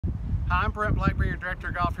Hi, I'm Brent Blackburn, your Director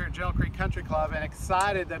of Golf here at General Creek Country Club, and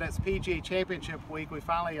excited that it's PGA Championship week. We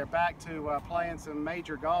finally are back to playing some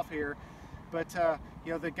major golf here. But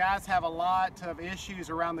you know, the guys have a lot of issues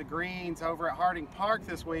around the greens over at Harding Park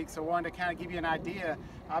this week, so I wanted to kind of give you an idea.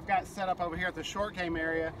 I've got set up over here at the short game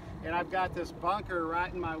area, and I've got this bunker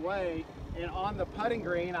right in my way, and on the putting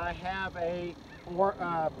green I have a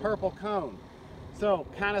purple cone. So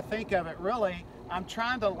kind of think of it, really, I'm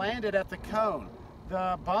trying to land it at the cone.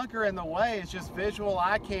 The bunker in the way is just visual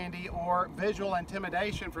eye candy or visual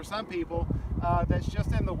intimidation for some people that's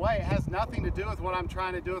just in the way. It has nothing to do with what I'm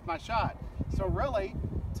trying to do with my shot. So really,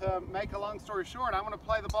 to make a long story short, I'm going to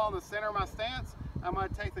play the ball in the center of my stance. I'm going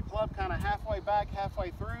to take the club kind of halfway back,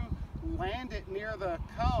 halfway through, land it near the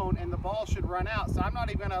cone, and the ball should run out. So I'm not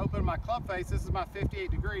even going to open my club face. This is my 58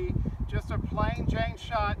 degree, just a plain Jane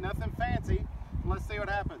shot, nothing fancy. Let's see what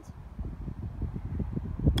happens.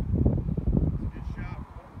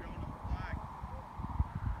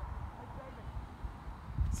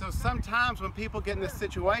 So sometimes when people get in this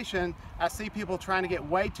situation, I see people trying to get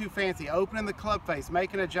way too fancy, opening the club face,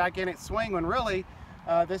 making a gigantic swing, when really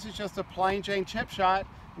this is just a plain Jane chip shot,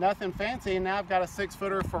 nothing fancy, and now I've got a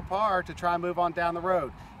 6-footer for par to try and move on down the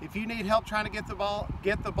road. If you need help trying to get the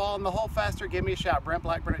ball in the hole faster, give me a shout. Brent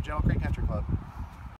Blackburn at General Creek Country Club.